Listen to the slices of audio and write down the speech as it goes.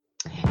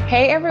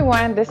Hey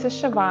everyone, this is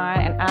Siobhan,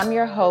 and I'm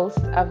your host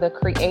of the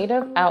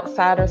Creative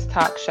Outsiders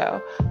Talk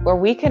Show, where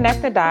we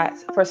connect the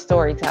dots for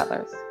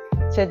storytellers.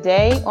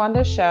 Today on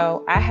the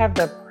show, I have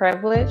the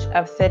privilege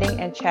of sitting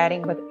and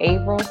chatting with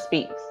Avril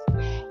Speaks.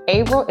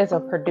 Avril is a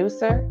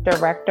producer,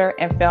 director,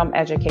 and film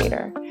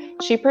educator.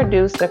 She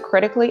produced the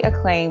critically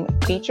acclaimed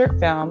featured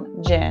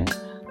film, Jen,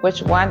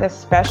 which won the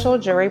special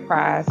jury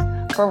prize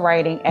for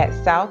writing at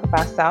South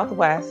by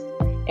Southwest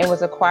and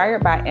was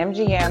acquired by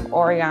MGM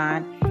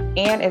Orion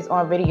and is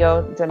on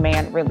video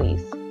demand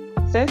release.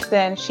 Since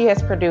then, she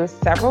has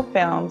produced several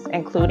films,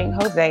 including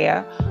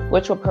Hosea,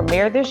 which will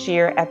premiere this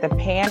year at the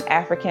Pan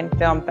African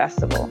Film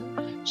Festival.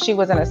 She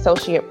was an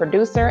associate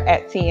producer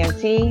at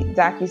TNT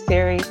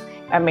docuseries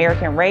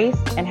American Race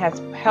and has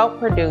helped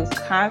produce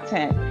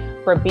content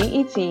for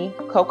BET,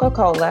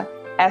 Coca-Cola,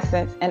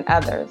 Essence, and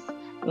others.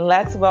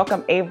 Let's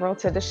welcome Avril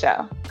to the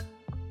show.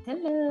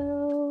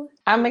 Hello.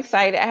 I'm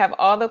excited. I have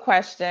all the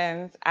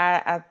questions.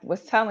 I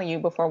was telling you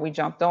before we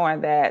jumped on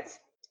that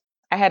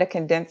I had to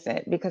condense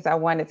it because I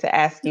wanted to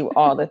ask you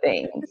all the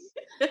things.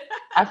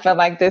 I feel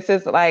like this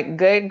is like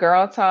good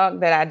girl talk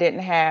that I didn't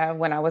have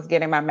when I was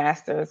getting my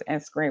master's in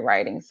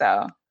screenwriting.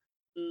 So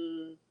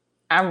Mm.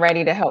 I'm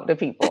ready to help the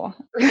people.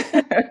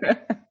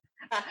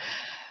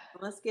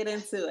 Let's get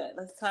into it.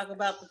 Let's talk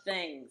about the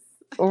things.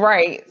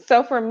 Right.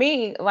 So for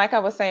me, like I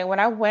was saying, when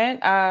I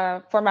went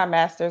for my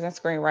master's in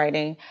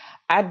screenwriting,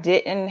 I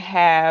didn't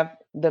have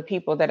the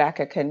people that I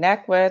could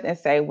connect with and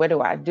say, what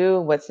do I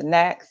do? What's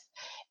next?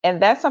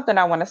 And that's something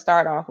I want to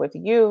start off with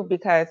you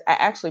because I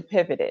actually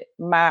pivoted.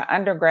 My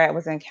undergrad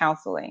was in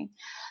counseling.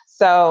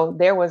 So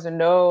there was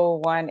no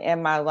one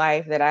in my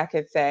life that I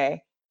could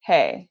say,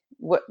 hey,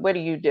 what do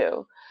you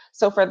do?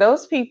 So for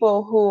those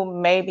people who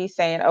may be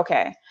saying,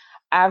 okay,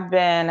 I've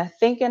been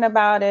thinking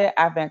about it,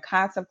 I've been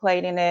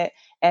contemplating it,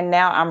 and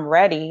now I'm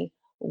ready.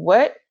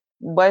 What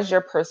was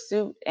your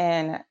pursuit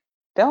in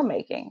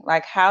filmmaking?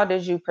 Like, how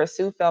did you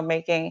pursue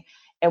filmmaking?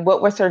 And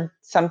what were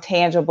some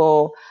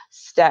tangible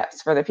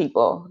steps for the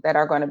people that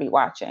are going to be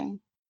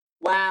watching?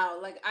 Wow,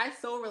 like I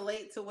so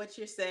relate to what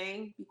you're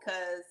saying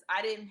because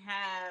I didn't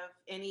have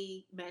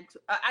any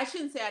mentor. I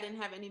shouldn't say I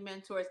didn't have any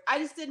mentors. I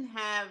just didn't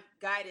have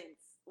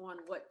guidance on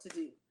what to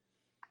do.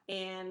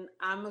 And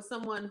I'm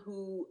someone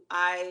who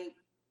I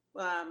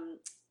um,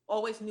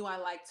 always knew I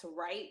liked to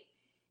write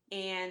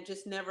and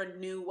just never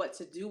knew what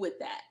to do with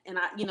that. And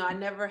I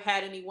never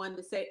had anyone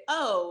to say,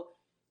 "Oh,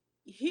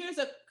 here's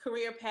a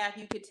career path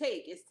you could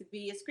take is to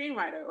be a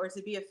screenwriter or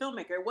to be a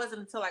filmmaker." It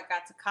wasn't until I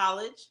got to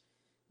college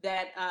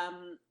that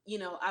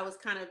I was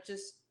kind of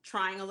just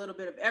trying a little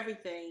bit of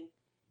everything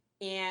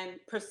and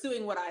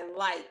pursuing what I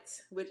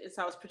liked, which is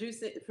I was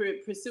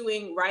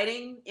pursuing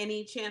writing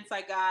any chance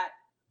I got.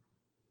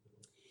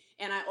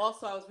 And I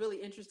was really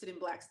interested in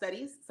Black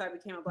studies, so I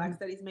became a Black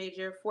studies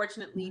major.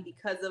 Fortunately,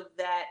 because of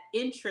that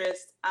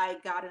interest, I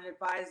got an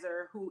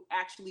advisor who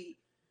actually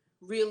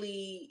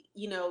really,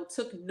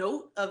 took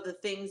note of the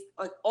things,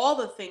 like all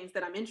the things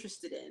that I'm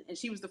interested in. And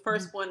she was the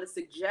first one to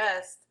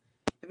suggest,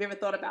 have you ever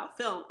thought about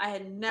film? I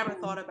had never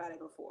thought about it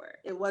before.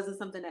 It wasn't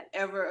something that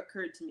ever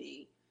occurred to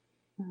me.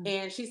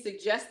 And she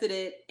suggested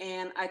it,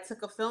 and I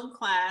took a film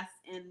class,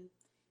 and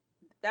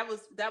that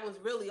was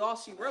really all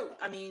she wrote.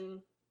 I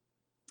mean,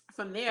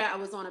 from there I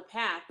was on a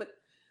path,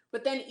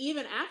 but then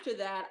even after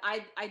that,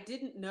 I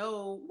didn't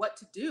know what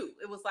to do.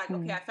 It was like,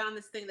 okay, I found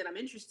this thing that I'm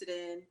interested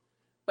in,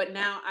 but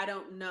now I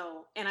don't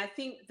know. And I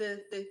think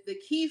the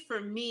key for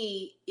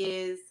me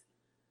is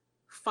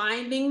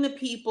finding the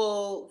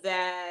people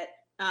that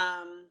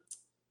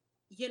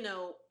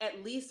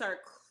at least are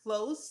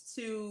close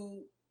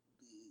to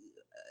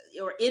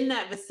or in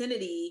that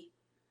vicinity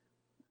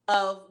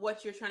of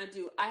what you're trying to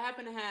do. I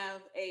happen to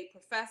have a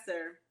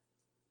professor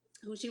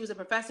who she was a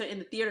professor in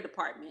the theater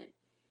department,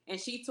 and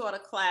she taught a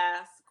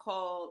class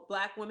called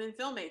Black Women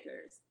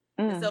Filmmakers.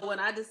 And so when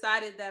I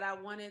decided that I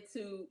wanted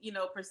to,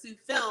 pursue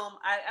film,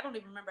 I don't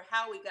even remember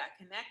how we got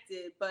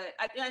connected, but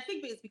I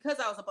think it's because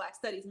I was a Black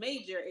Studies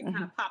major, it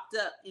kind of popped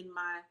up in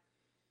my,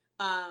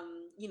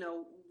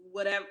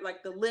 whatever,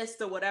 like the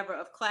list or whatever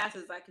of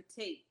classes I could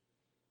take.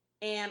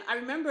 And I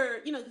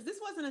remember, because this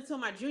wasn't until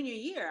my junior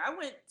year. I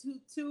went to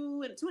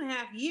 2.5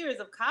 years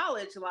of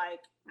college, like,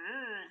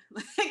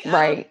 like I don't know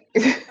Right.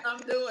 what I'm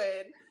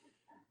doing.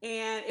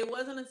 And it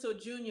wasn't until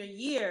junior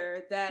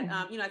year that,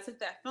 I took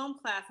that film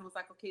class and was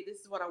like, okay, this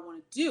is what I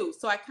want to do.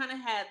 So I kind of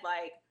had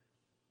like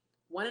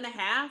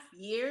 1.5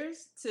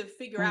 years to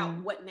figure out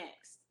what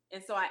next.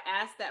 And so I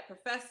asked that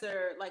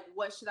professor, like,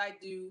 what should I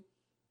do?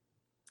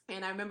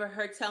 And I remember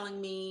her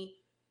telling me,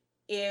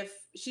 if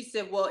she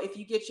said, well, if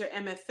you get your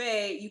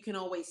MFA, you can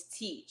always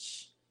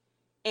teach.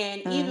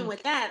 And even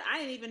with that, I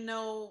didn't even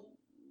know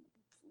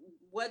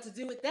what to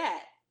do with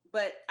that.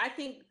 But I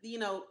think,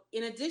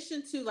 in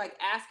addition to like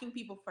asking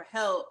people for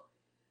help,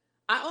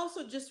 I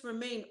also just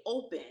remained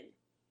open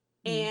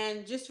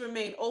and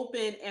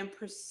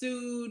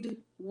pursued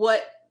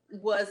what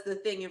was the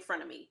thing in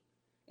front of me.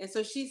 And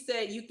so she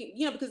said, you can,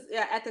 because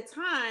at the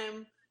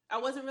time I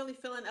wasn't really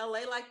feeling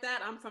LA like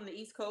that. I'm from the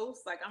East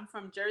Coast, like I'm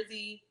from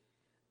Jersey.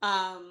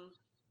 Um,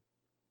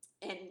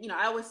 and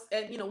I always,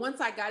 and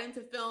once I got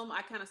into film,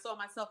 I kind of saw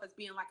myself as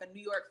being like a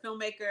New York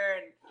filmmaker,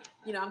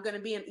 and I'm going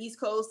to be in East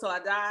Coast till I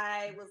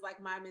die was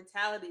like my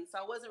mentality. So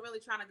I wasn't really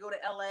trying to go to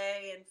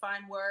LA and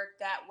find work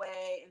that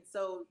way. And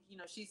so,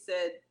 she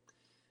said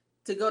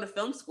to go to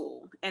film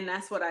school, and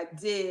that's what I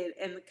did.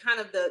 And kind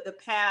of the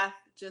path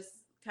just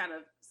kind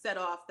of set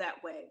off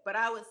that way. But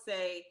I would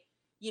say,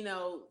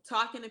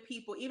 talking to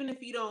people, even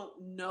if you don't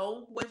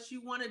know what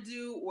you want to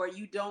do or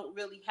you don't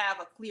really have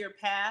a clear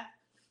path,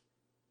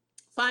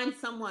 find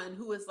someone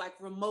who is like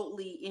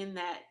remotely in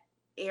that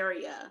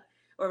area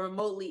or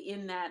remotely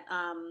in that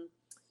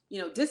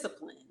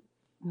discipline,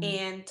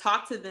 and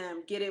talk to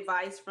them, get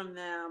advice from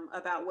them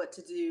about what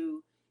to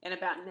do and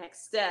about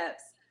next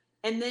steps,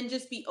 and then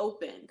just be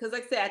open. Because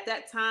like I said, at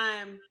that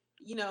time,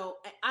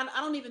 I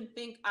don't even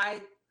think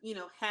I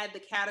had the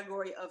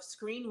category of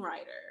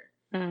screenwriter.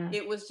 Mm.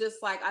 It was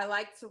just like, I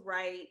like to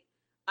write,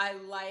 I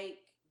like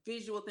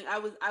visual thing. I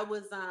was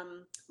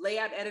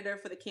layout editor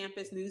for the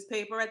campus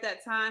newspaper at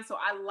that time, so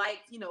I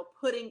liked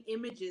putting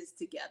images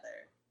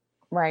together.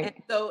 And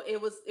Right. so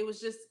it was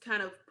just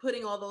kind of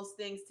putting all those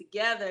things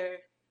together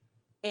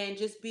and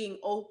just being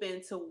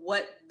open to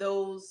what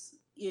those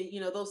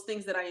those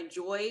things that I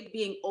enjoyed,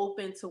 being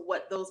open to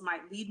what those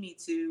might lead me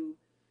to.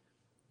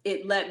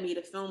 It led me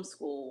to film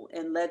school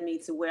and led me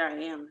to where I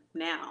am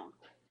now.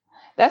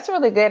 That's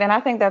really good. And I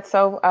think that's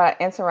so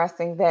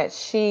interesting that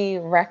she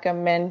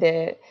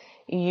recommended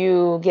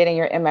you getting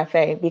your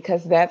MFA,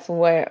 because that's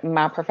what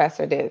my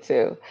professor did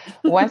too.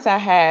 Once I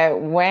had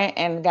went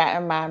and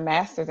gotten my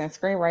master's in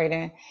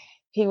screenwriting,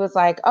 he was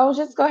like, "Oh,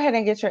 just go ahead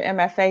and get your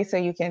MFA so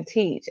you can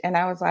teach." And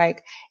I was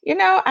like,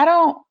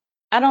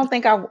 I don't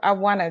think I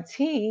want to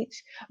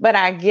teach, but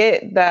I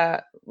get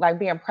the like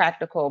being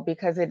practical,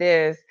 because it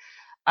is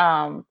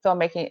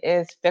filmmaking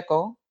is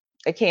fickle.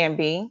 It can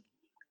be.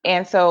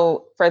 And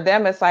so for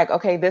them, it's like,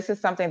 okay, this is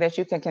something that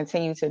you can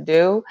continue to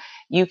do.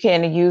 You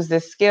can use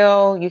this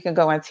skill, you can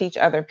go and teach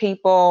other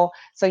people.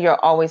 So you'll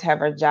always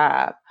have a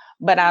job.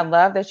 But I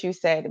love that you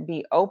said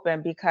be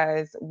open,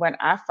 because when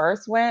I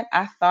first went,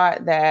 I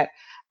thought that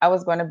I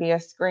was going to be a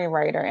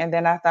screenwriter. And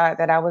then I thought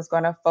that I was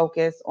going to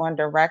focus on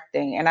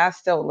directing. And I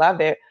still love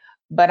it.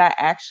 But I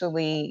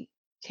actually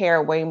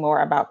care way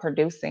more about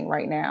producing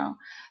right now.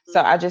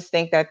 So I Mhm. just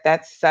think that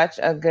that's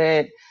such a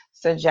good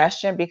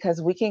suggestion,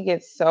 because we can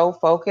get so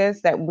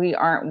focused that we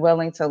aren't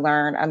willing to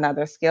learn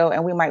another skill,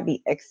 and we might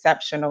be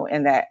exceptional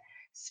in that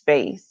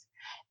space.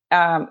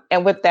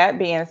 And with that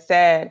being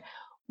said,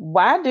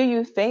 why do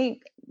you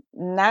think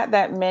not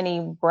that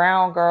many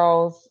brown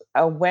girls,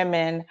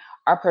 women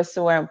are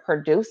pursuing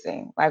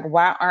producing? Like,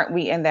 why aren't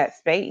we in that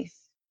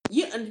space?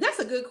 Yeah, and that's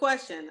a good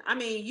question. I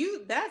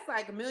mean, that's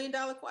like $1 million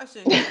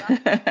question, because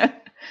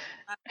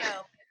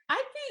myself.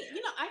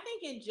 I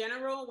think in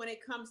general, when it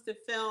comes to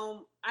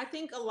film, I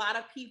think a lot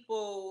of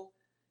people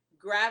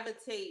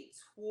gravitate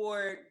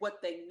toward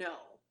what they know.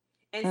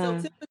 And so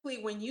Mm,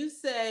 typically when you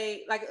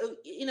say, like,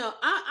 I'm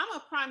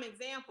a prime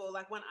example.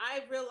 Like when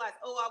I realized,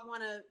 oh, I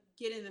want to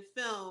get into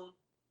film,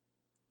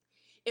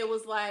 it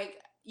was like,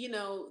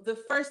 the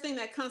first thing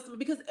that comes to me,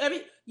 because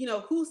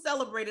who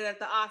celebrated at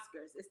the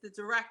Oscars? It's the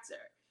director.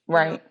 You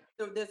know, right,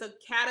 there's a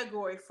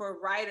category for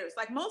writers.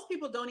 Like most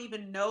people don't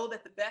even know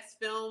that the best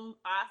film,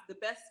 the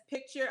best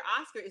picture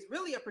Oscar is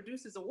really a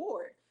producer's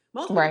award.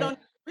 Most people right. don't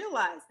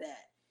realize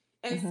that.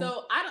 And Hmm.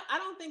 so I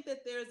don't think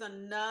that there's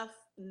enough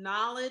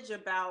knowledge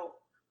about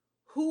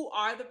who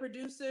are the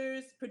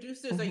producers.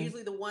 Producers are Hmm.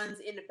 usually the ones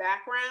in the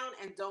background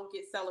and don't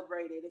get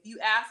celebrated. If you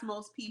ask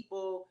most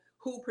people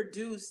who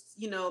produced,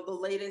 the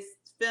latest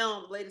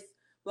film, latest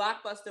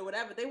blockbuster,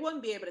 whatever, they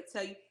wouldn't be able to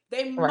tell you.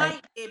 They Right.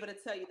 might be able to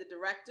tell you the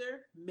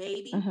director,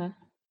 maybe.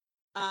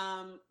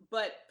 Hmm.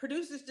 But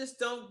producers just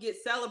don't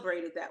get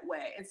celebrated that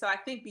way. And so I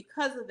think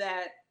because of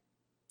that,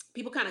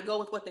 people kind of go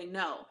with what they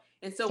know.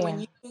 And so when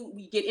Yeah.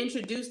 you get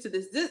introduced to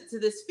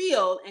this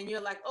field, and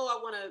you're like, oh,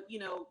 I want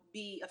to,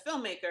 be a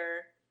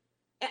filmmaker,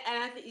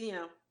 and I think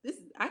this,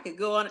 I could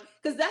go on,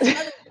 because that's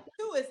another thing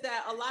too, is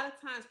that a lot of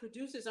times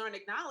producers aren't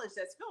acknowledged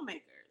as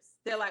filmmakers.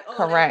 They're like, oh,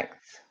 they're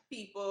Correct.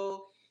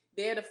 people,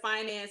 they're the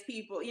finance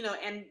people,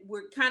 and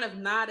we're kind of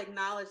not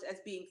acknowledged as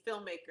being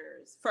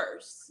filmmakers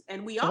first,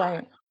 and we are.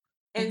 Right.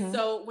 And Hmm.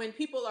 so when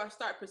people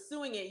start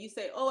pursuing it, you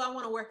say, oh, I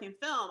want to work in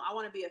film, I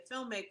want to be a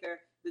filmmaker.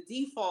 The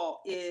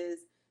default is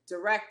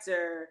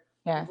director,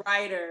 Yes.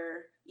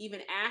 writer,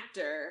 even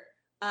actor.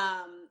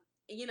 Um,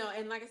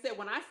 and like I said,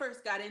 when I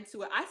first got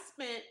into it, I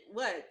spent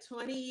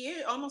 20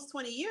 years, almost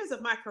 20 years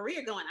of my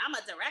career going, I'm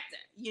a director,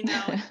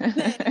 and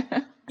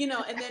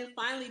then, and then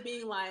finally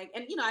being like,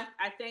 and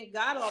I thank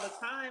God all the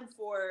time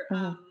for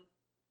Hmm.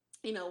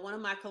 one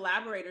of my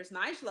collaborators,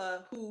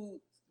 Nigella,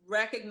 who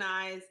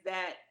recognized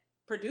that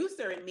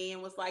producer in me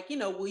and was like,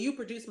 will you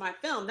produce my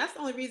film? That's the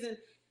only reason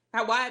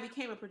why I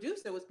became a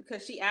producer, was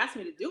because she asked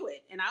me to do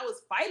it, and I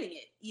was fighting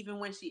it even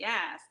when she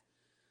asked.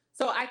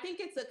 So I think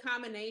it's a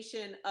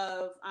combination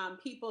of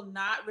people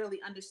not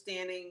really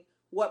understanding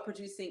what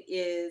producing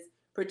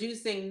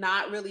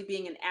not really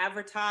being an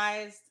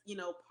advertised,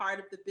 part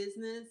of the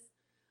business.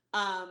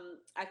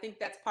 I think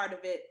that's part of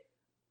it.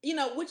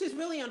 which is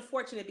really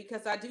unfortunate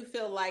because I do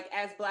feel like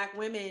as Black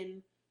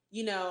women,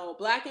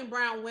 Black and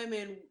brown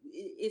women,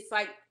 it's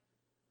like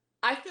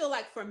I feel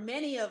like for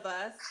many of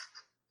us,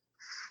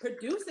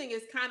 producing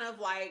is kind of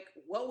like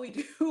what we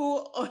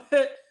do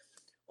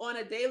on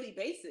a daily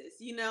basis.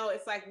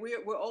 It's like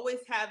we're always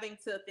having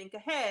to think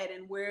ahead,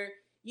 and we're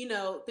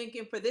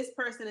thinking for this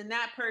person and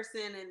that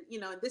person,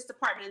 and this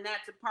department and that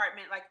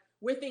department. Like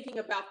we're thinking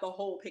about the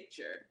whole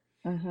picture.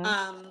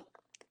 Mm-hmm.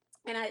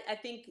 And I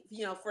think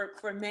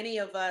for many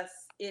of us,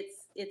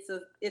 it's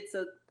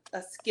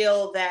a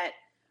skill that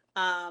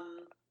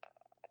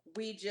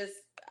we just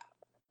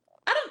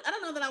I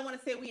don't know that I want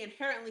to say we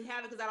inherently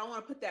have it, because I don't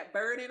want to put that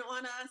burden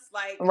on us.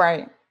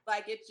 Right.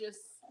 Like it just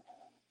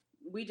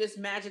we just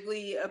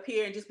magically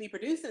appear and just be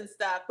producing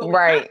stuff, but we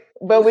kind Right.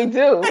 But we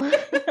do.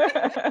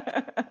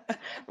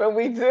 But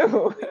we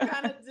do. we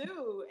kind of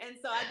do. And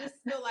so I just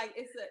feel like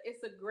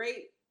it's a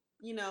great,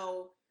 you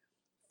know,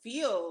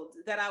 field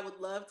that I would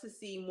love to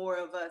see more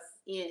of us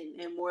in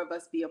and more of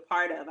us be a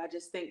part of. I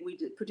just think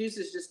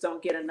producers just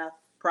don't get enough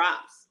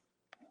props.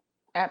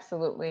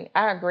 Absolutely.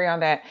 I agree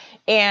on that.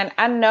 And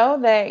I know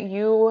that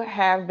you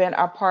have been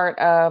a part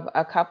of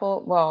a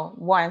couple, well,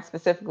 one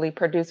specifically,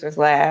 Producers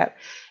Lab.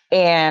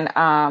 And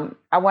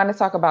I want to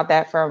talk about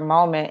that for a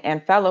moment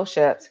and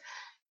fellowships.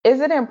 Is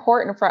it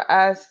important for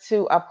us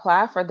to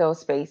apply for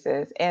those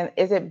spaces? And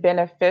is it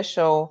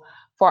beneficial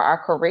for our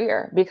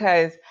career?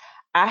 Because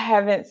I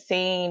haven't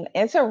seen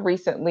until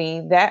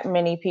recently that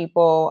many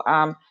people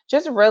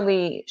just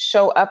really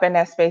show up in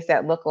that space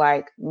that look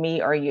like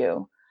me or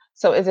you.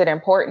 So is it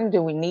important?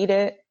 Do we need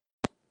it?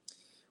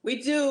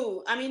 We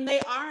do. I mean, they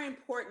are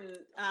important.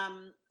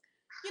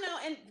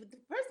 And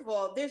first of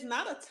all, there's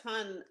not a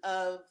ton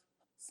of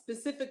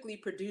specifically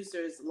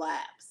producers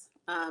labs.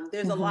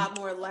 There's a Hmm. lot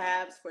more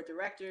labs for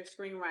directors,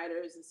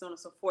 screenwriters, and so on and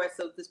so forth.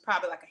 So there's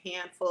probably like a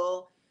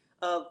handful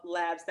of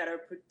labs that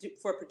are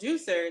for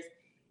producers,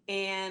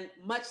 and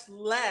much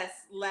less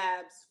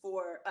labs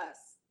for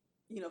us,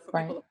 for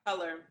Right. people of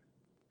color.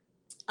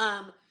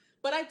 Um,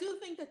 but I do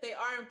think that they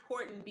are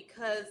important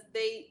because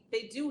they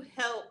do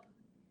help.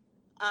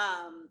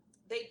 Um,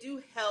 they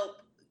do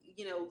help,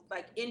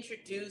 like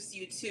introduce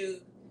you to.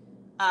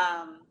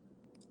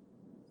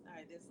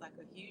 Sorry, there's like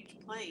a huge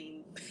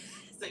plane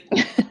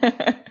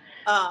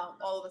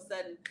all of a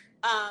sudden.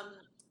 Um,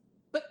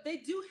 but they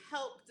do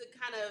help to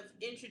kind of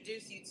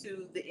introduce you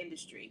to the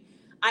industry.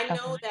 I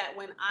know Okay. that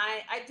when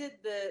I did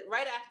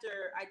right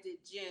after I did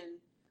Gin,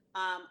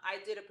 I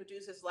did a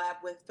producers lab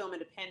with Film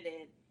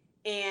Independent,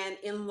 and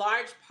in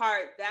large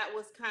part that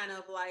was kind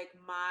of like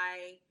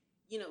my,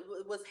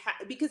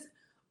 because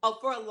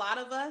for a lot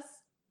of us,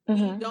 we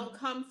Hmm. don't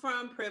come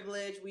from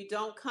privilege. We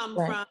don't come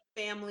Right. from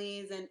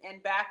families and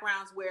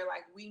backgrounds where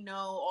like we know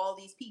all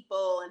these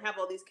people and have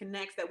all these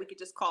connects that we could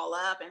just call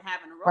up and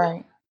have in a role.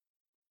 Right.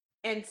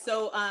 And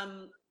so,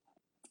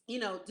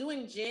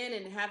 doing Gin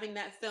and having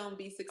that film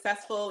be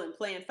successful and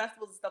playing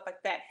festivals and stuff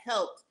like that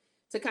helped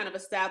to kind of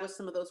establish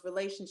some of those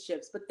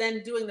relationships. But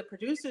then doing the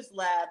producers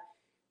lab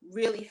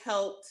really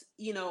helped,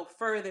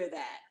 further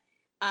that.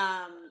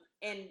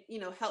 And,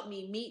 help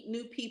me meet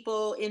new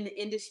people in the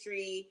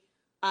industry.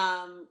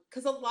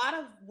 Because a lot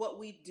of what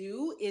we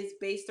do is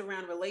based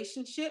around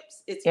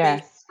relationships. It's based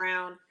Yes.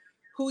 around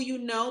who you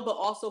know, but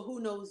also who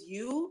knows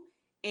you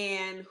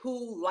and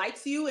who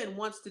likes you and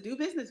wants to do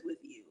business with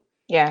you.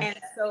 Yes. And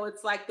so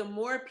it's like the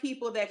more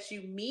people that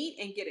you meet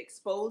and get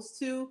exposed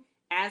to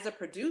as a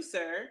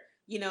producer,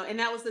 and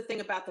that was the thing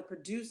about the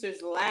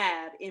producers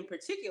lab in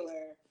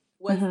particular,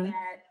 was Hmm.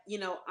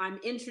 that, I'm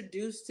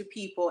introduced to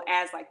people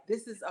as like,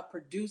 this is a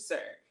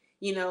producer,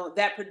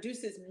 that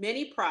produces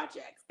many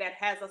projects, that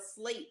has a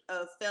slate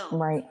of films,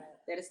 Right.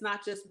 that it's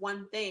not just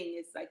one thing,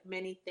 it's like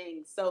many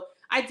things. So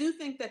I do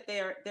think that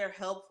they're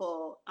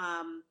helpful,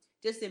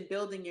 just in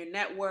building your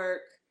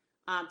network,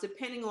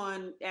 depending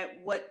on at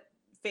what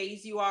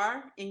phase you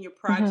are in your Hmm.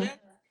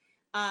 project.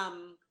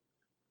 Um,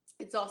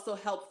 it's also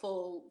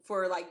helpful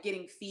for like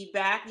getting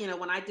feedback.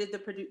 When I did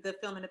the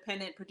Film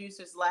Independent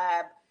Producers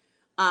Lab,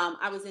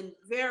 I was in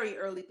very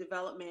early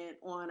development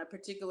on a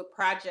particular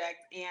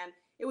project, and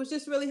it was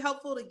just really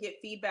helpful to get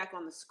feedback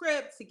on the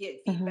script, to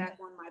get Hmm. feedback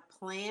on my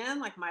plan,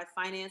 like my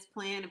finance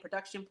plan and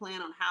production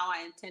plan on how I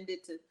intended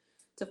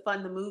to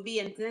fund the movie,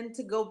 and then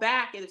to go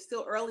back. It was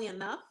still early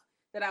enough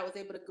that I was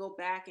able to go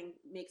back and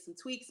make some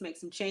tweaks, make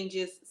some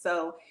changes.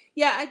 So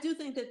yeah, I do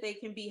think that they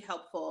can be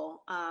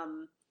helpful.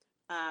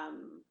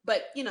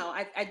 But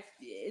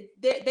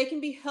they can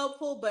be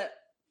helpful, but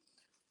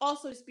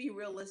also just be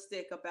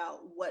realistic about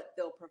what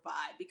they'll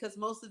provide, because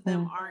most of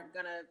them Mm. aren't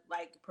gonna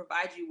like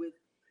provide you with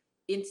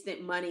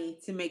instant money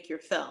to make your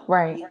film.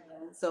 Right.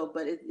 So,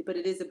 but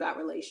it is about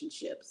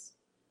relationships.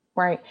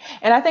 Right.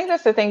 And I think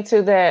that's the thing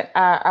too that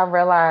I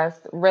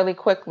realized really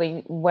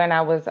quickly when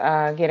I was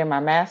getting my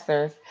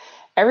master's.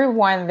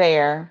 Everyone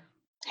there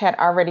had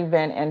already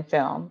been in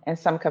film in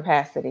some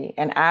capacity,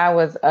 and I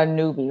was a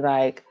newbie.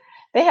 Like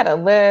they had a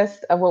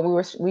list of what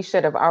we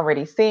should have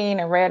already seen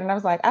and read, and I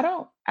was like,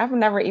 I've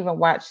never even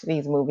watched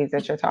these movies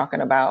that you're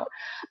talking about.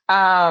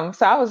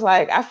 So I was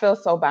like, I feel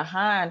so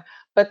behind.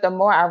 But the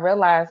more I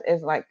realized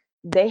is like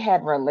they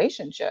had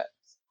relationships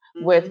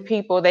with Mm-hmm.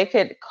 people. They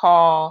could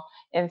call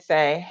and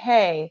say,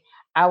 hey,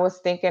 I was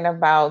thinking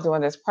about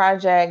doing this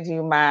project. Do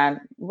you mind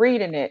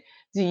reading it?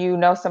 Do you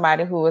know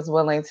somebody who is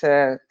willing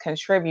to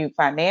contribute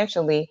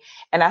financially?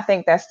 And I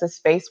think that's the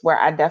space where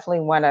I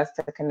definitely want us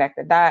to connect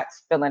the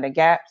dots, fill in the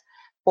gaps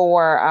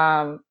for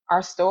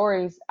our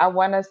stories. I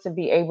want us to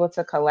be able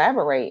to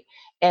collaborate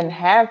and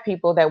Mm-hmm. have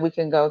people that we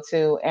can go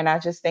to. And I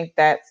just think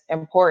that's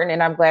important.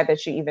 And I'm glad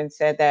that you even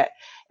said that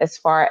as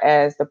far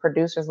as the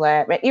producers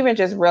lab and even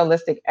just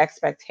realistic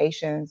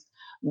expectations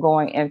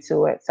going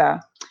into it. So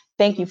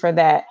thank you for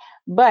that.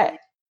 But Yeah.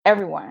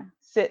 everyone,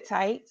 sit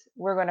tight.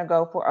 We're going to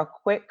go for a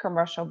quick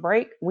commercial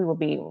break. We will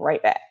be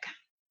right back.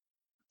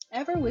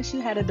 Ever wish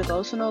you had a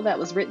devotional that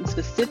was written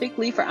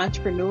specifically for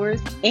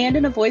entrepreneurs and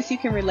in a voice you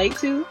can relate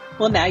to?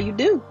 Well, now you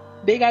do.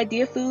 Big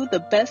Idea Food, the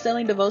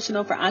best-selling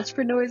devotional for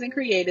entrepreneurs and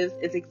creatives,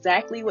 is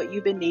exactly what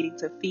you've been needing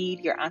to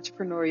feed your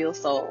entrepreneurial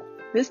soul.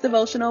 This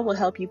devotional will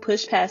help you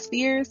push past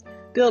fears,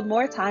 build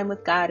more time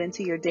with God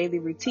into your daily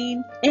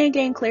routine, and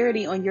gain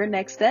clarity on your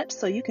next steps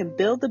so you can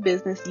build the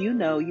business you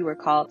know you are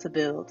called to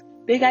build.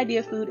 Big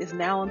Idea Food is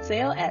now on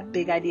sale at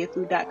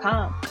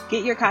bigideafood.com.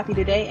 Get your copy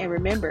today and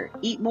remember,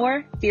 eat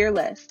more, fear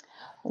less.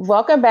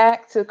 Welcome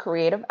back to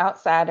Creative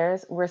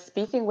Outsiders. We're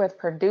speaking with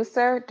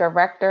producer,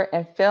 director,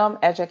 and film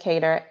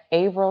educator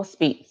Avril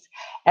Speaks.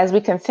 As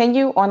we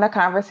continue on the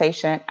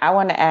conversation, I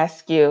want to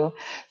ask you.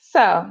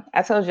 So,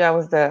 I told you I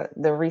was the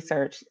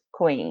research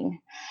queen.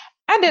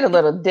 I did a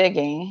little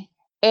digging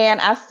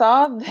and I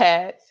saw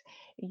that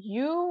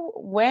you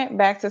went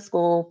back to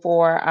school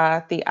for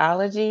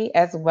theology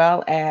as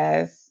well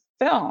as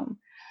film.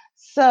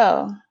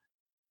 So,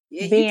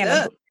 Yeah, you being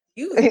tough.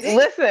 You was digging.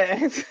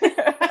 listen,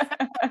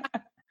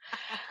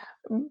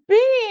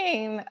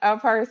 being a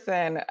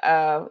person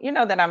of,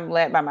 that I'm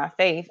led by my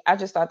faith, I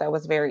just thought that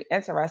was very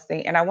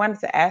interesting. And I wanted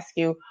to ask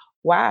you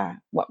why?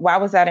 Why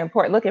was that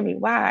important? Look at me.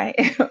 Why?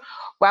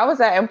 Why was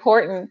that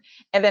important?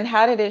 And then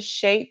how did it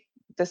shape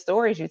the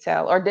stories you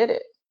tell, or did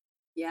it?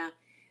 Yeah,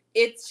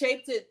 it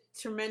shaped it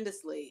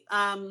tremendously.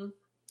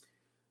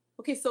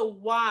 Okay, so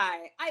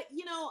why?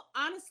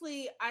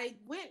 Honestly, I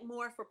went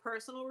more for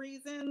personal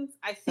reasons.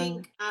 I Mm,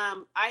 think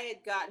I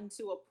had gotten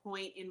to a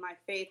point in my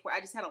faith where I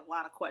just had a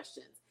lot of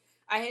questions.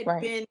 I had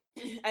right. been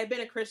I had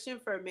been a Christian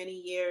for many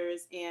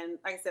years, and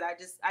like I said,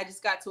 I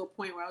just got to a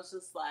point where I was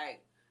just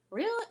like,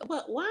 really?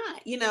 But why?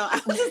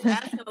 I was just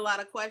asking a lot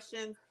of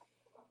questions,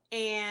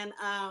 and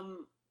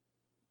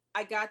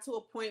I got to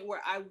a point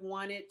where I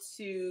wanted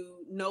to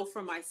know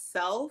for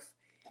myself.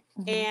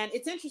 Mhm, And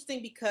it's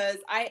interesting because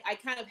I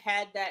kind of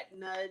had that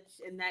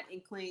nudge and that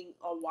inkling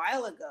a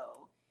while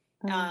ago,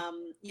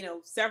 mhm,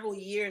 several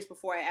years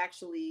before I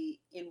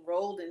actually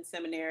enrolled in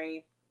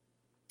seminary.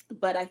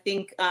 But I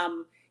think,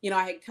 I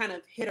had kind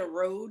of hit a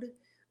road.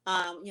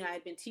 I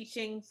had been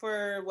teaching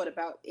for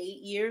about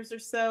 8 years or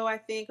so, I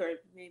think, or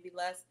maybe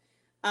less.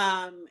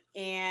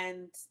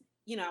 And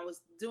I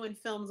was doing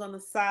films on the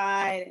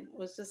side and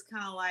was just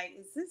kind of like,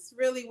 is this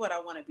really what I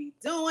want to be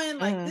doing?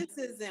 Like, mhm. this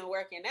isn't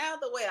working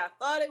out the way I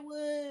thought it would.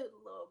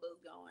 A little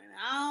bit's going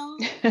on.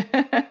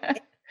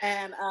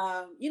 And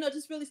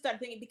just really started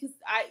thinking because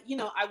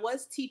I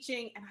was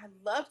teaching and I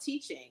love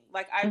teaching.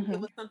 Like it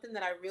Mhm, was something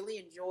that I really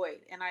enjoyed.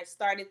 And I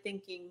started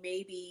thinking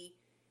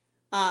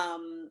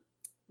um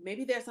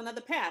maybe there's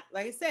another path.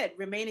 Like I said,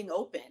 remaining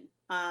open.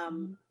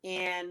 mhm,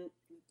 And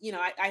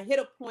I hit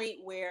a point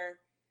where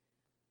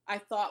I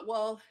thought,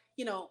 well,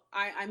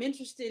 I'm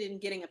interested in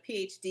getting a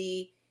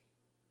PhD.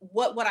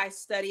 What would I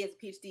study as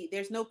a PhD?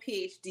 There's no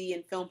PhD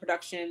in film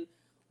production.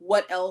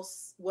 What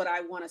else would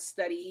I want to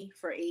study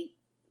for 8,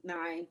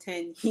 9,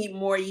 10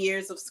 more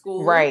years of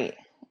school? right.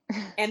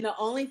 And the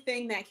only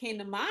thing that came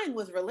to mind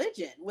was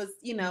religion, was,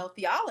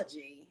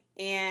 theology.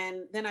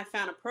 And then I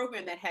found a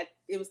program that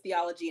it was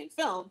theology and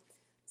film.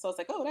 So I was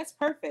like, oh, that's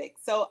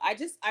perfect. So I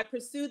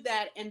pursued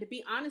that. And to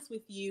be honest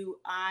with you,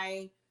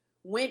 I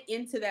went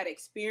into that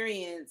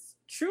experience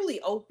truly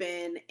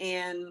open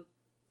and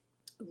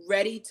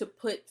ready to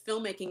put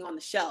filmmaking on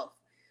the shelf.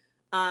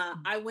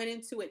 I went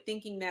into it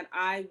thinking that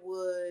I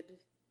would,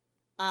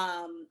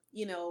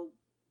 you know,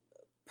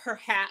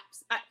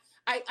 perhaps I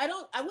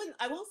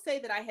won't say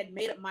that I had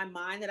made up my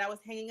mind that I was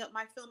hanging up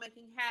my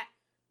filmmaking hat,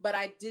 but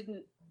I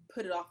didn't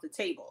put it off the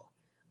table.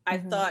 I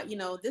Mhm,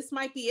 thought, this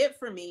might be it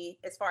for me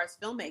as far as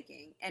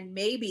filmmaking, and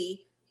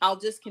maybe I'll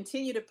just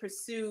continue to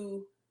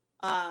pursue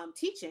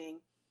teaching,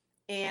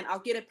 and I'll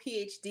get a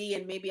PhD,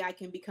 and maybe I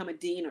can become a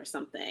dean or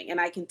something, and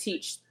I can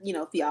teach,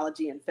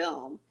 theology and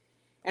film.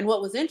 And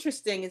what was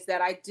interesting is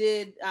that I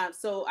did.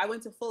 So I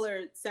went to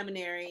Fuller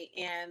Seminary,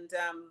 and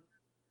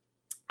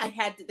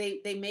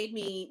they made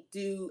me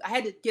do. I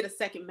had to get a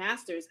second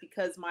master's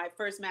because my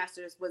first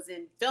master's was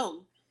in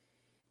film,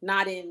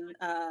 not in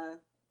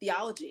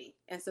theology.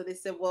 And so they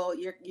said, well,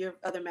 your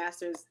other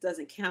master's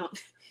doesn't count.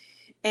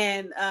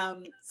 And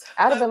I'd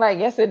have been like,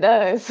 yes, it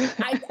does.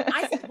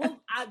 I said, well,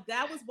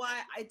 that was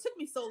why it took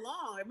me so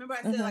long. I remember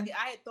I said like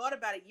I had thought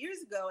about it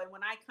years ago, and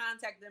when I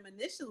contacted them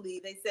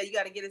initially, they said you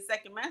got to get a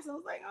second master. I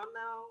was like, oh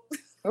no.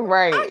 I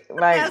Right. Like,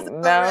 mastered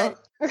already.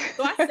 no.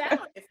 So I sat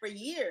on it for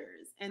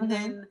years. And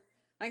then,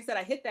 like I said,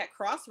 I hit that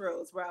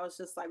crossroads where I was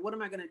just like, what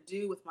am I going to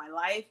do with my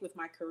life, with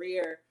my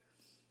career?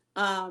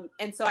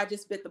 And so I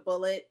just bit the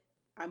bullet.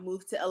 I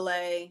moved to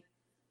LA.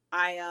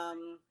 I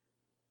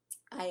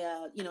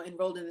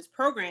enrolled in this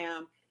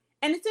program.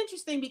 And it's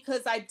interesting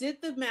because I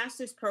did the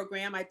master's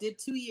program. I did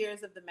 2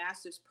 years of the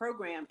master's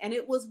program. And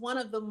it was one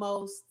of the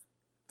most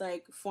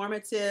like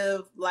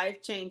formative,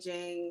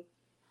 life-changing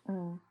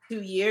 2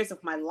 years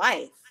of my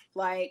life.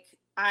 Like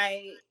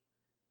I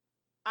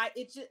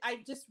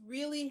just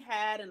really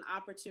had an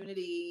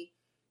opportunity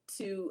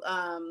to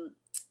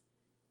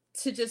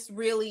just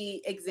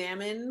really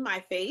examine my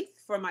faith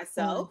for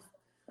myself.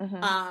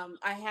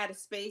 I had a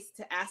space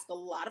to ask a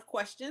lot of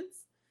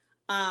questions.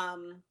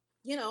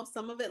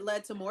 Some of it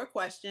led to more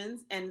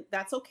questions, and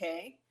that's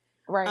okay.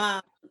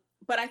 Right.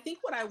 But I think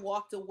what I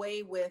walked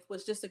away with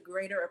was just a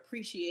greater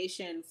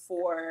appreciation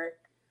for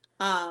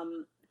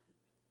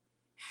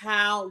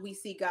how we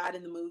see God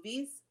in the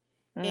movies.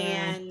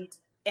 And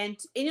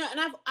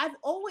I've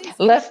always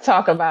let's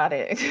talk about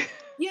it.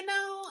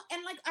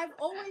 And like I've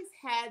always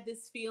had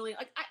this feeling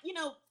like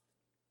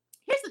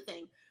here's the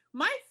thing.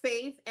 My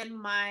faith and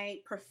my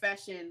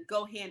profession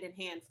go hand in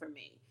hand for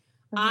me.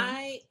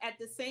 I, at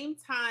the same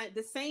time,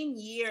 the same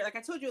year, like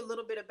I told you a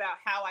little bit about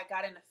how I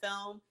got into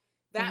film,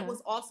 that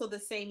was also the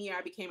same year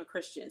I became a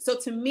Christian. So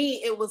to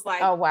me, it was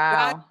like, oh,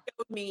 wow. God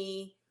showed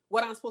me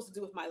what I'm supposed to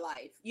do with my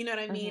life. You know what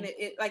I mean?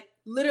 It like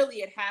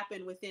literally it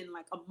happened within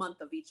like a month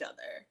of each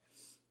other.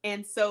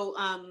 And so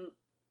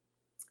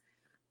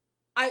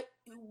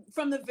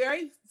from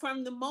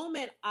the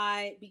moment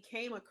I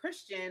became a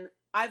Christian,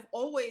 I've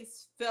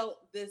always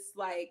felt this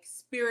like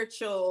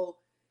spiritual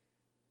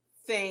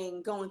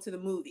thing going to the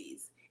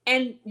movies.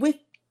 And with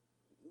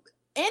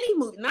any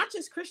movie, not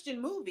just Christian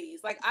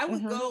movies, like I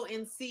would go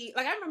and see,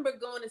 like I remember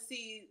going to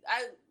see,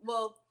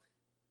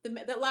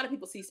 a lot of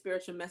people see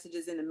spiritual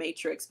messages in the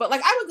Matrix, but like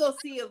I would go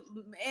see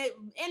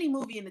any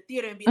movie in the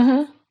theater and be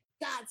like,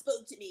 God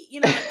spoke to me,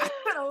 like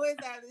I always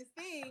have this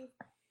thing.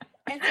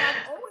 And so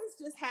I've always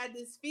just had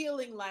this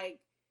feeling like,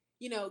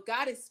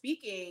 God is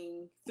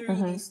speaking through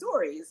these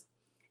stories.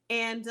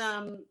 And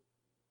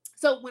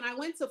so when I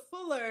went to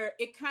Fuller,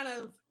 it kind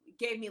of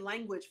gave me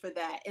language for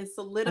that and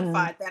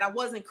solidified that I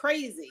wasn't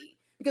crazy.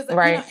 Because,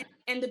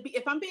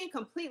 if I'm being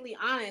completely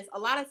honest, a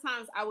lot of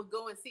times I would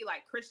go and see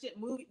like Christian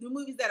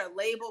movies that are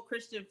labeled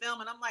Christian film.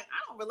 And I'm like,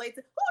 I don't relate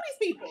to who are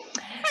these people?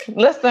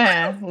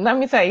 Listen, let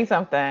me tell you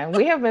something.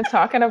 We have been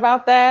talking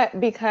about that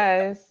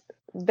because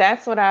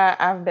that's what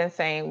I've been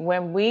saying.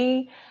 When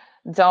we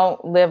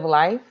don't live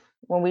life,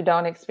 when we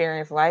don't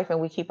experience life and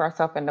we keep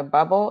ourselves in the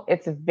bubble,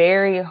 it's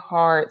very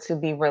hard to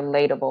be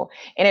relatable.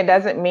 And it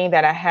doesn't mean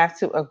that I have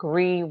to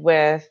agree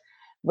with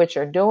what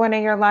you're doing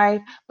in your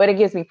life, but it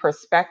gives me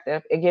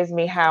perspective. It gives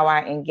me how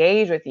I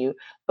engage with you.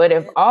 But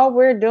if all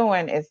we're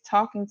doing is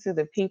talking to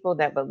the people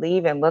that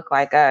believe and look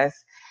like us,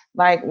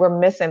 like we're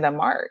missing the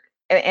mark.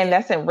 And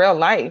that's in real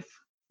life.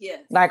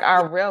 Yes. Like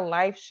our real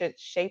life should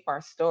shape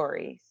our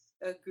stories.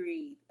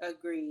 Agreed.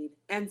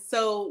 And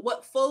so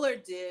what Fuller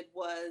did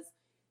was,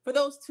 for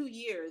those 2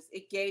 years,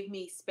 it gave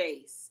me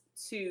space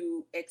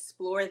to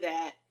explore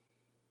that.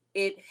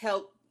 It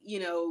helped,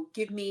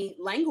 give me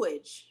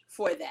language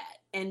for that,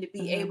 and to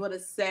be able to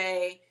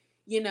say,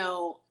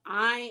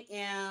 I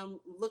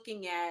am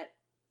looking at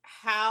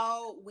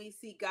how we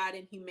see God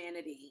in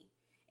humanity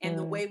and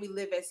the way we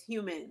live as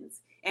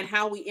humans and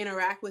how we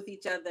interact with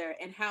each other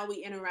and how we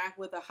interact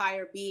with a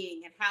higher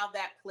being and how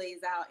that plays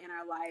out in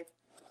our life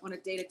on a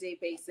day-to-day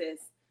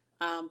basis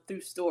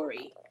through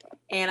story.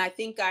 And I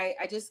think I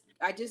just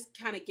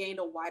kind of gained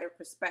a wider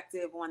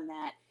perspective on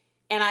that.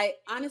 And I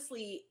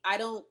honestly,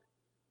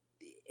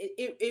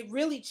 it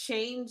really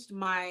changed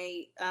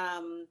my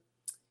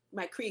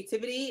my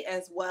creativity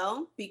as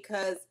well,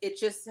 because it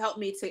just helped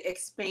me to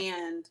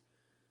expand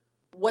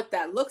what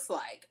that looks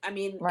like. I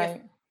mean,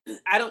 if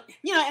I don't,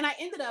 and I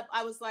ended up,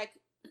 I was like,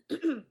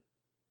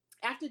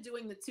 after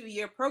doing the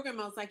 2-year program,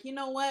 I was like, you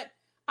know what?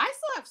 I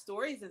still have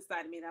stories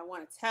inside of me that I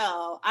want to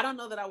tell. I don't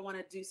know that I want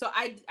to do. So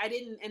I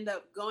didn't end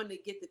up going to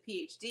get the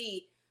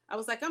PhD. I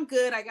was like, I'm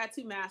good. I got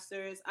 2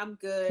 masters. I'm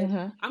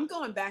good. I'm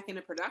going back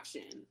into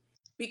production,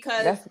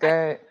 because that's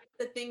good.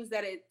 The things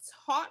that it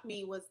taught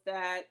me was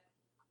that,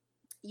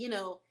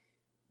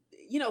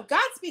 God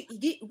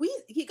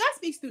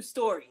speaks through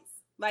stories.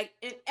 Like,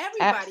 and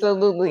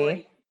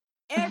Absolutely.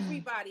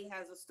 Everybody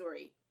has a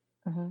story.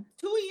 2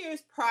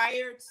 years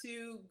prior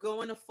to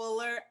going to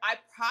Fuller, I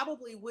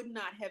probably would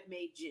not have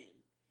made gin,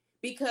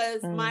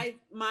 because my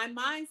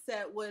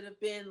mindset would have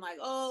been like,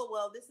 oh,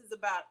 well, this is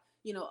about,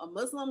 a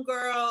Muslim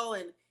girl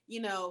and,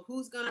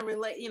 who's going to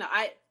relate,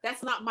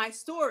 that's not my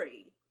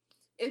story.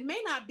 It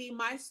may not be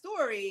my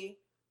story,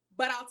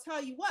 but I'll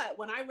tell you what,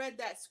 when I read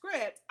that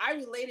script, I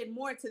related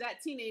more to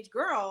that teenage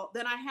girl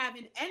than I have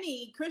in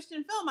any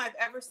Christian film I've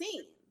ever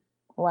seen.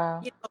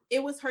 Wow.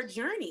 It was her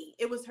journey.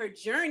 It was her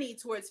journey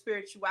towards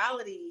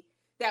spirituality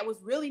that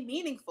was really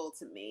meaningful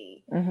to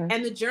me. Mm-hmm.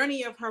 And the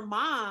journey of her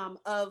mom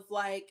of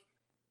like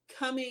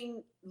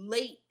coming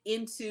late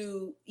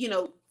into,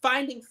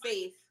 finding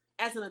faith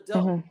as an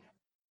adult.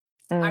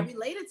 Mm-hmm. I Mm.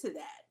 related to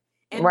that.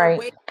 And the Right.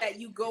 way that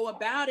you go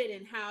about it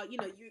and how,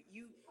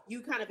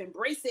 you kind of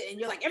embrace it and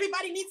you're like,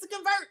 everybody needs to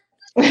convert.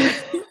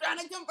 You're trying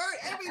to convert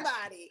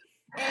everybody.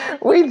 And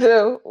We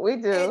do. We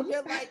and do.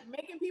 you're like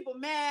making people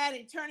mad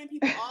and turning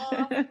people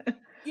off,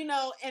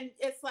 and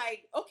it's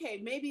like, okay,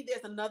 maybe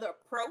there's another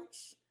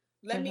approach.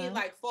 Let me Mm-hmm.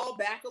 like fall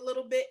back a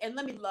little bit and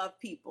let me love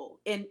people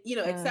and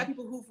accept Mm.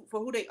 people for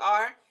who they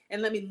are,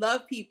 and let me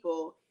love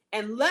people,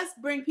 and let's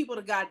bring people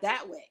to God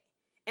that way.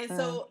 And Mm.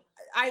 so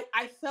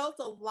I felt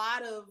a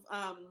lot of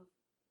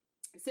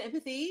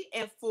sympathy,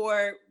 and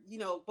for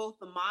both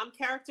the mom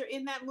character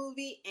in that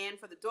movie and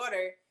for the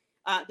daughter,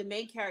 the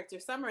main character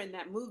Summer in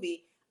that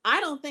movie. I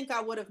don't think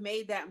I would have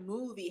made that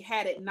movie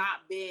had it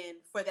not been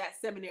for that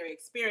seminary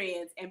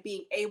experience and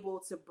being able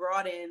to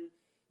broaden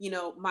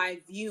my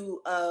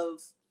view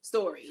of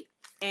story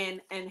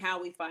and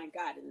how we find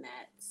God in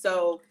that.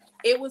 So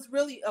it was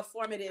really a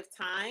formative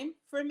time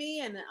for me,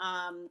 and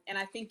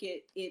I think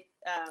it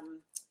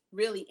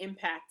really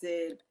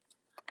impacted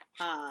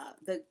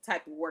the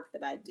type of work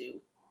that I do.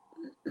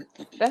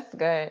 That's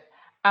good.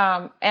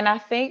 And I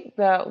think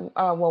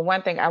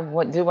one thing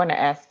do want to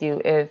ask you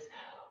is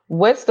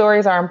what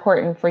stories are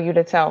important for you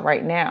to tell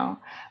right now?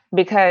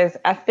 Because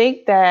I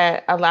think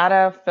that a lot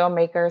of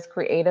filmmakers,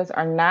 creatives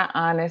are not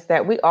honest,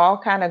 that we all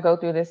kind of go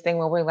through this thing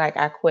where we're like,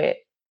 I quit.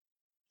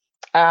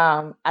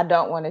 I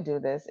don't want to do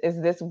this.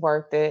 Is this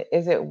worth it?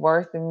 Is it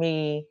worth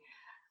me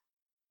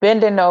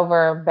bending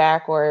over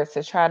backwards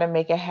to try to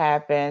make it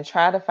happen,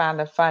 try to find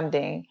the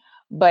funding?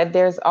 But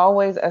there's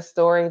always a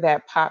story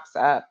that pops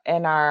up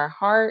in our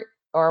heart,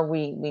 or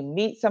we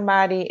meet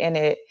somebody and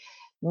it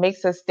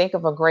makes us think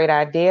of a great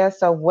idea.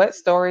 So what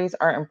stories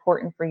are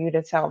important for you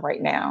to tell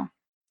right now?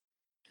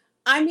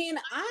 I mean,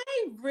 I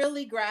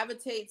really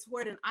gravitate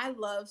toward, and I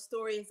love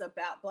stories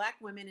about Black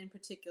women in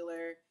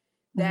particular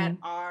that Hmm.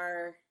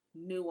 are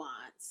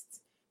nuanced,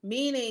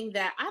 meaning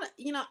that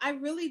I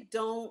really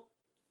don't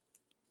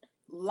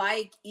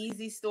like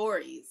easy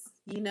stories,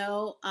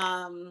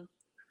 that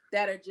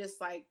are just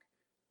like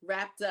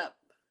wrapped up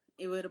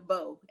with a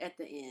bow at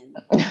the end.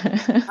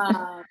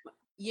 Um,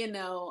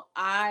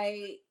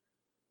 I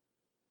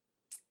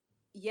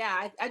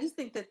yeah, I just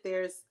think that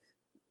there's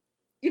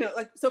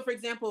like, so for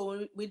example,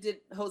 when we did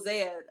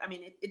Hosea, I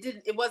mean,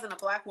 it wasn't a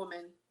Black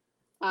woman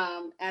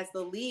as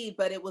the lead,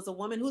 but it was a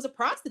woman who's a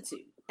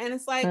prostitute, and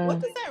it's like, what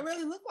Mm. does that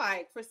really look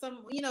like for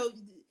some? We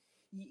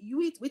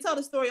tell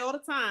the story all the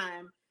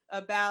time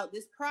about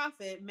this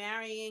prophet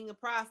marrying a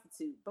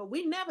prostitute, but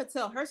we never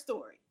tell her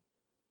story.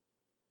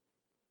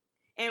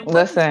 And what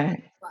does that Listen, look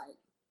like?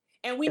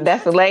 And we never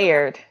that's talk about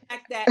layered. the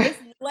fact that it's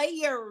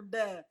layered,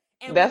 and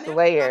we That's never talk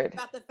layered.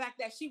 about the fact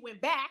that she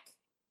went back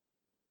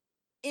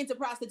into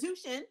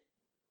prostitution.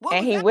 What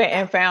And was he that went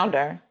and about? found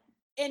her.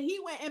 And he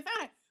went and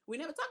found her. We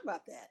never talk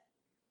about that.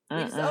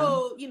 We just,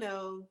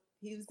 Mm-mm.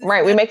 he was this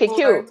Right, we make it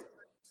mentor. cute.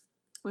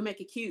 We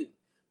make it cute,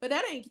 but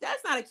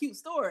that's not a cute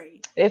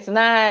story, It's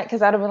not,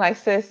 because I'd have been like,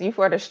 sis, you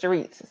for the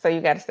streets, so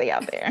you got to stay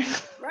out there.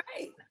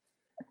 right?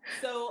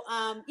 So,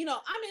 I'm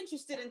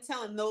interested in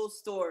telling those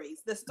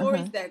stories, the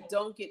stories Hmm. that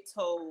don't get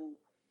told.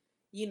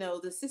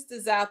 The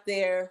sisters out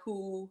there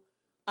who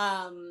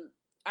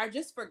are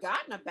just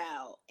forgotten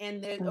about,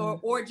 and Hmm.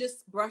 or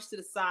just brushed to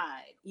the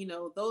side.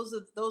 Those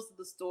are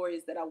the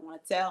stories that I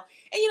want to tell,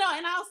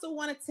 and I also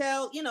want to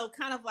tell,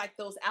 kind of like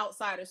those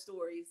outsider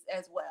stories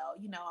as well.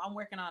 I'm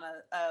working on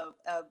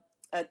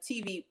a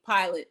TV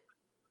pilot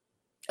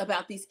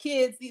about these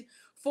kids, these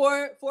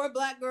four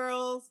Black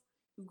girls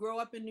who grow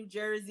up in New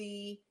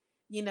Jersey,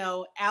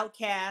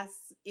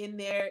 outcasts in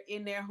their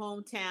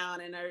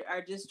hometown, and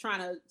are just trying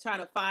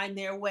to find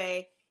their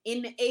way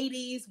in the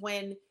 80s,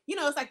 when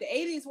it's like the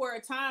 80s were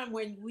a time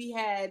when we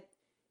had,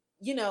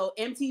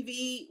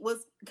 MTV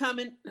was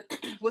coming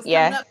was coming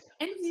Yes, up.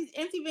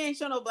 MTV ain't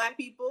show no Black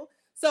people,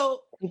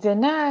 so we did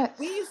not.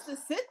 we used to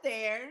sit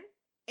there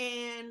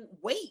and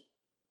wait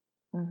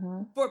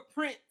Hmm. for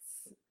Prince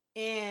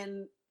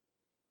and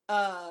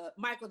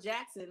Michael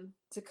Jackson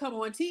to come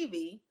on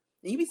TV,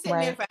 and you be sitting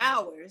there Right. for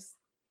hours.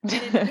 And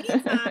in the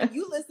meantime,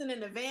 you listening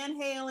to Van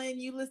Halen,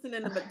 you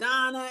listening to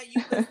Madonna,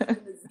 you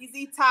listening to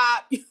ZZ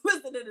Top, you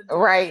listening to Duran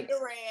Right.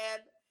 Duran.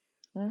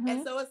 And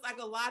Hmm. so it's like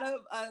a lot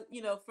of,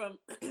 from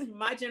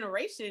my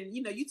generation,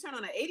 you turn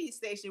on an 80s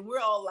station, we're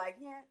all like,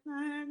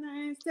 yeah,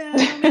 nice,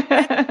 tell me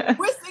that.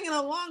 We're singing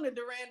along to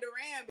Duran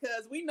Duran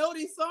because we know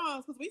these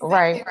songs, because we sat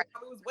there Right.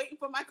 while we was waiting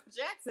for Michael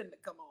Jackson to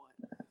come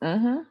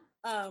Hmm.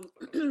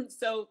 on.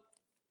 So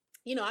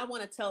I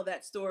want to tell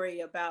that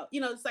story about,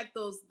 it's like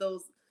those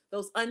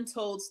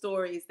untold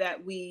stories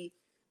that we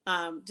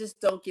just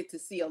don't get to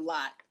see a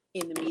lot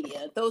in the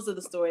media. Those are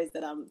the stories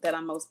that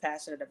I'm most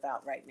passionate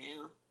about right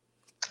now.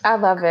 I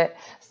love it.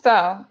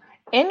 So,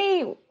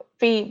 any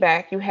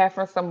feedback you have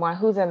from someone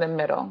who's in the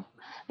middle?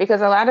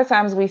 Because a lot of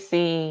times we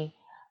see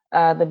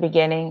the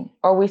beginning,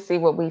 or we see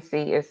what we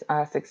see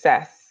as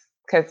success.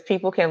 Because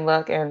people can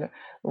look and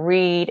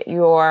read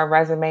your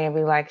resume and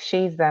be like,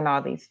 she's done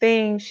all these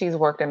things, she's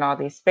worked in all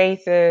these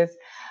spaces.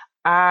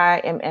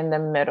 I am in the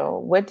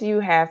middle. What do you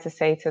have to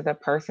say to the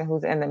person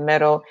who's in the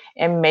middle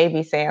and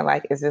maybe saying,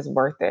 like, is this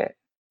worth it?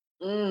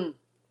 Mm.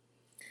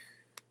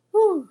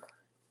 Whew.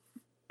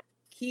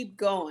 Keep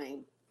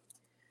going.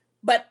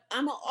 But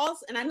I'm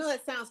also, and I know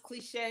that sounds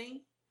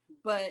cliche,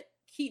 but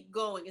keep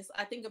going.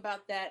 I think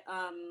about that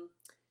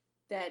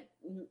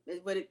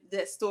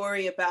that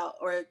story about,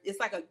 or it's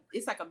like a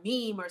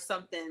meme or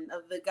something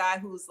of the guy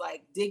who's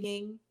like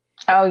digging.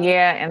 Oh and,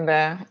 yeah, and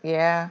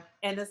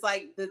and it's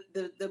like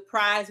the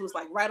prize was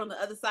like right on the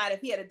other side.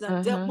 If he had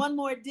done one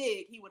more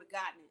dig, he would have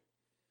gotten it.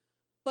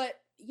 But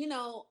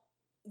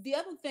the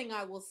other thing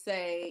I will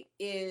say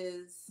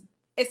is,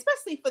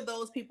 especially for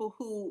those people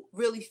who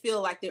really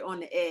feel like they're on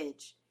the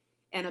edge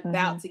and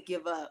about to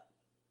give up,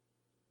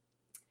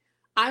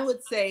 I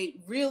would say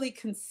really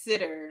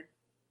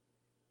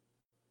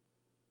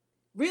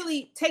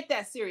take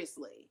that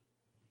seriously.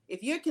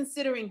 If you're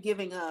considering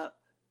giving up,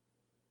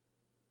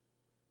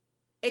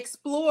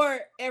 explore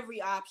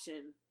every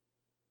option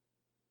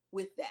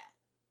with that.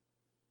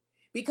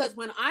 Because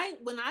when I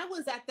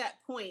was at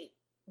that point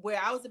where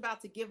I was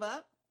about to give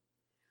up,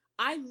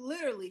 I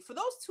literally, for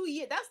those 2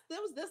 years,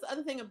 there was this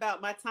other thing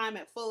about my time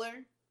at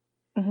Fuller.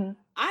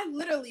 I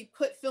literally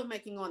put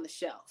filmmaking on the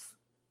shelf.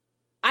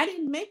 I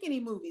didn't make any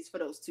movies for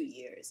those 2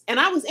 years. And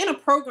I was in a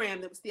program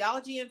that was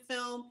theology and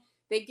film.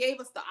 They gave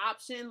us the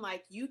option,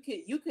 like you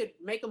could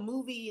make a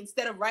movie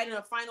instead of writing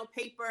a final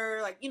paper.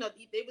 Like, it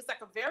was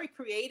like a very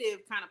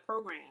creative kind of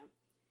program.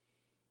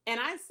 And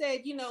I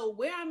said,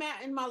 where I'm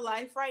at in my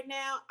life right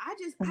now, I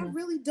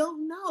really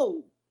don't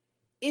know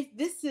if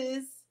this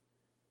is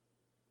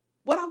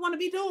what I want to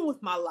be doing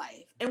with my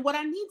life and what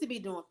I need to be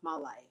doing with my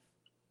life.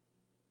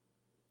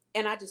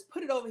 And I just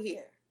put it over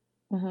here.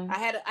 I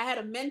had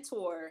a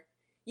mentor,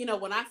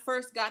 when I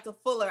first got to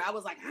Fuller, I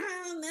was like,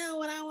 I don't know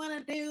what I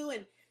want to do.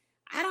 And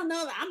I don't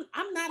know,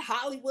 I'm not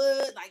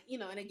Hollywood. Like,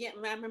 and again,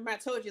 I remember I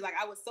told you, like,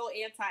 I was so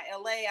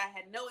anti-LA. I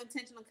had no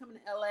intention of coming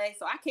to LA.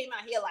 So I came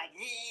out here like,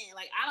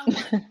 I don't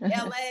want to be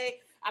LA.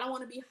 I don't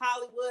want to be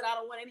Hollywood. I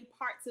don't want any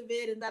parts of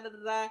it, and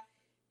da-da-da-da.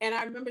 And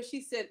I remember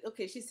she said,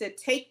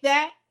 take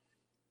that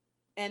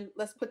and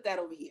let's put that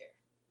over here.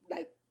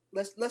 Like,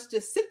 let's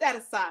just sit that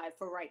aside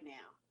for right now.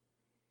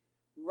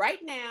 Right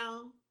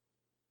now,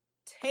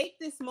 take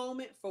this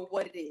moment for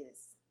what it is.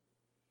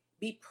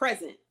 Be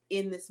present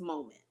in this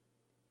moment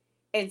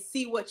and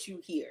see what you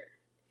hear.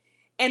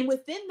 And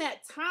within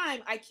that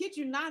time, I kid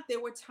you not,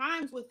 there were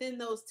times within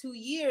those 2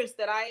 years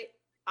that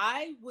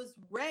I was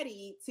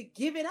ready to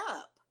give it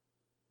up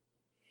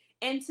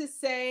and to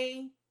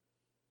say,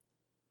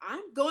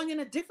 I'm going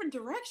in a different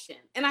direction.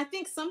 And I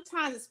think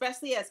sometimes,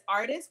 especially as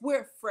artists,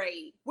 we're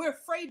afraid. We're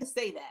afraid to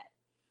say that.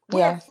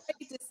 We're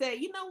afraid to say,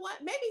 you know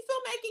what, maybe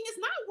filmmaking is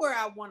not where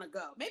I want to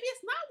go. Maybe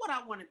it's not what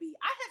I want to be.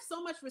 I have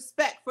so much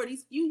respect for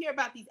these. You hear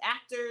about these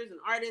actors and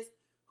artists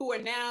who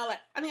are now, like,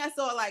 I think I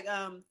saw like,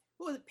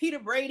 who was it, Peter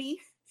Brady?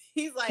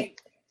 He's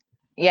like,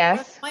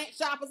 a plant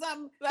shop or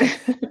something. Like,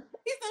 he's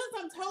doing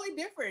something totally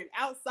different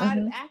outside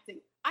of acting.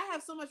 I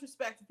have so much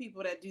respect for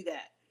people that do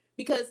that,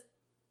 because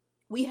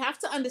we have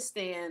to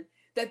understand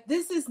that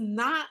this is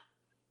not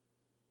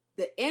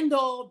the end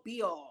all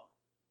be all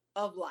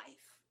of life.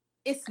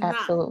 It's not.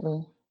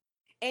 Absolutely.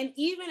 And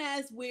even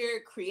as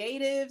we're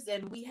creatives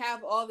and we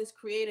have all this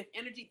creative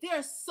energy, there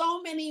are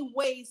so many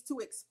ways to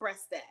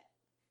express that.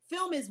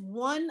 Film is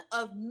one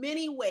of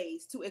many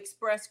ways to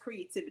express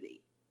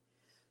creativity.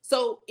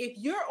 So if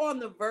you're on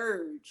the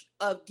verge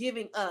of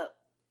giving up,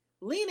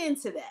 lean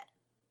into that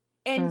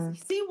and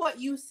see what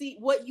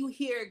you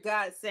hear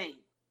God saying,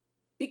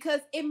 because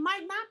it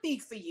might not be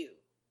for you.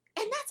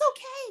 And that's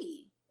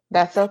okay.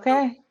 That's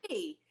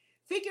okay.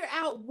 Figure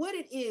out what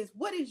it is.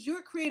 What is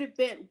your creative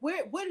bent?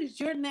 What is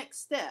your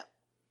next step?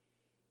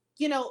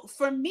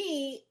 For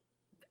me,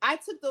 I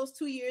took those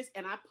 2 years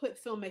and I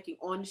put filmmaking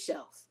on the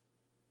shelf.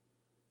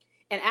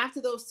 And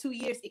after those 2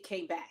 years, it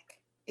came back.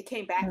 It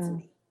came back to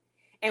me.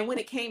 And when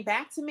it came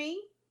back to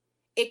me,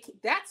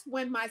 that's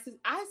when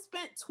I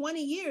spent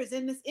 20 years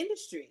in this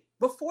industry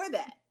before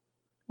that.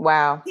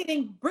 Wow.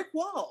 Hitting brick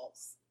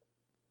walls.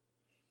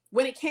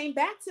 When it came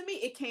back to me,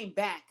 it came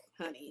back,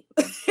 honey.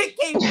 It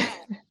came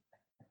back.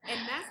 And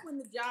that's when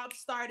the job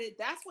started.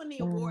 That's when the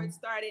awards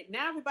started.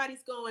 Now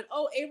everybody's going,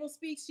 oh, Avril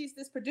Speaks, she's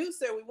this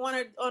producer. We want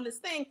her on this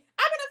thing.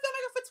 I've been a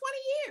filmmaker for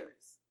 20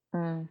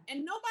 years.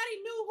 And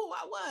nobody knew who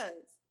I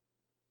was.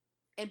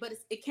 But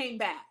it came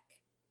back.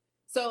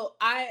 So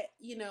I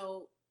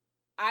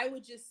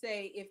would just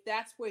say, if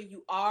that's where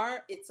you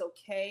are, it's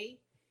okay.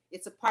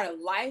 It's a part of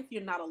life.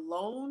 You're not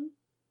alone.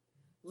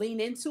 Lean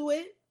into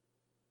it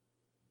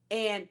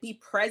and be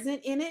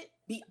present in it.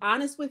 Be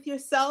honest with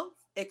yourself.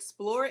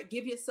 Explore it.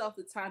 Give yourself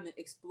the time to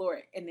explore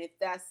it. And if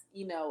that's,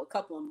 a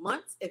couple of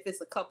months, if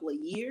it's a couple of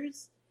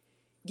years,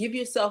 give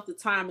yourself the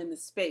time and the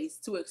space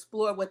to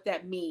explore what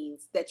that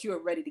means, that you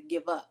are ready to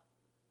give up.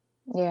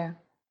 Yeah.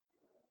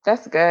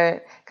 That's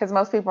good because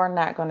most people are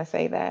not going to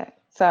say that.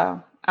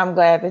 So I'm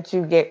glad that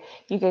you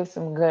gave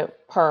some good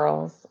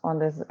pearls on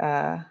this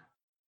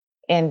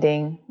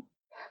ending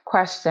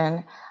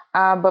question.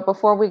 But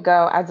before we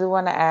go, I do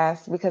want to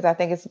ask because I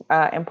think it's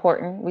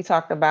important. We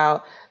talked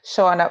about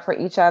showing up for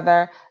each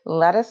other.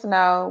 Let us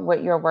know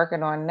what you're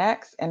working on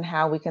next and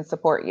how we can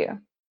support you.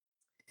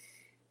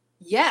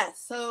 Yeah,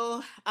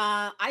 so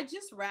I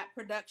just wrapped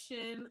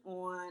production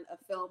on a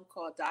film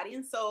called Dottie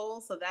and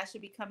Soul, so that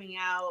should be coming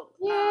out.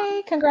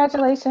 Yay!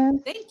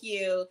 Congratulations. Thank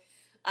you.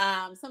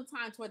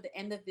 Sometime toward the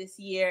end of this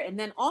year, and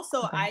then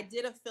also Okay. I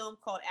did a film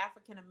called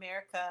African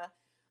America,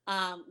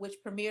 which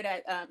premiered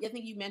at. I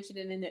think you mentioned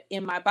it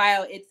in my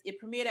bio. It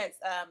premiered at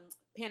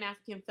Pan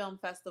African Film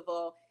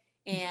Festival,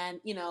 and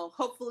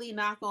hopefully,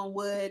 knock on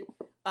wood,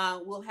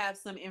 we'll have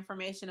some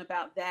information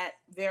about that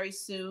very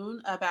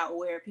soon about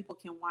where people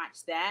can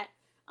watch that.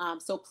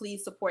 So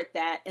please support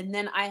that. And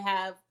then I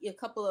have a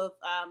couple of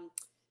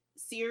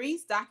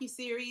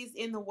docu-series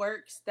in the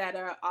works that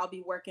I'll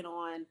be working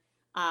on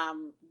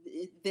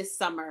this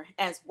summer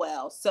as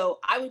well. So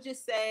I would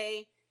just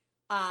say,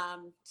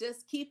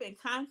 just keep in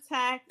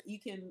contact. You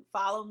can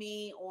follow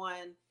me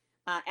on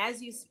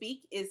As You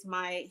Speak is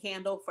my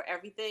handle for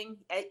everything,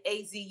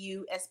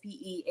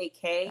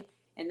 AZUSPEAK,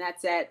 and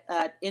that's at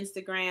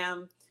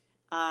Instagram,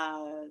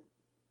 uh,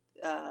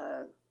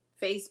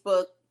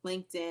 Facebook,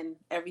 LinkedIn.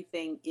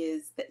 Everything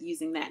is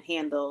using that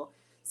handle.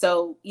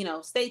 So,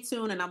 stay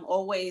tuned, and I'm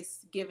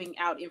always giving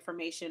out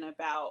information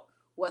about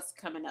what's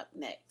coming up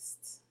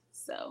next.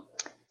 So,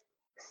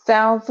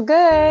 Sounds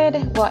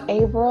good. Well,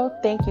 Avril,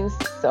 thank you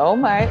so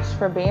much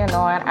for being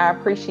on. I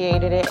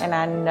appreciated it, and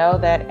I know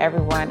that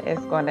everyone is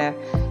going to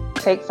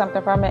take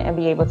something from it and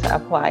be able to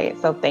apply it.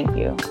 So thank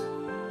you.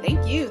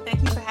 Thank you.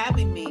 Thank you for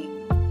having me.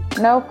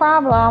 No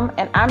problem.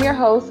 And I'm your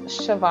host,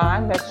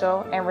 Siobhan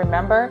Mitchell. And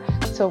remember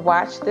to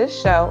watch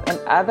this show and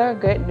other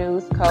Good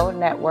News Co.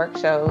 Network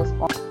shows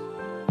on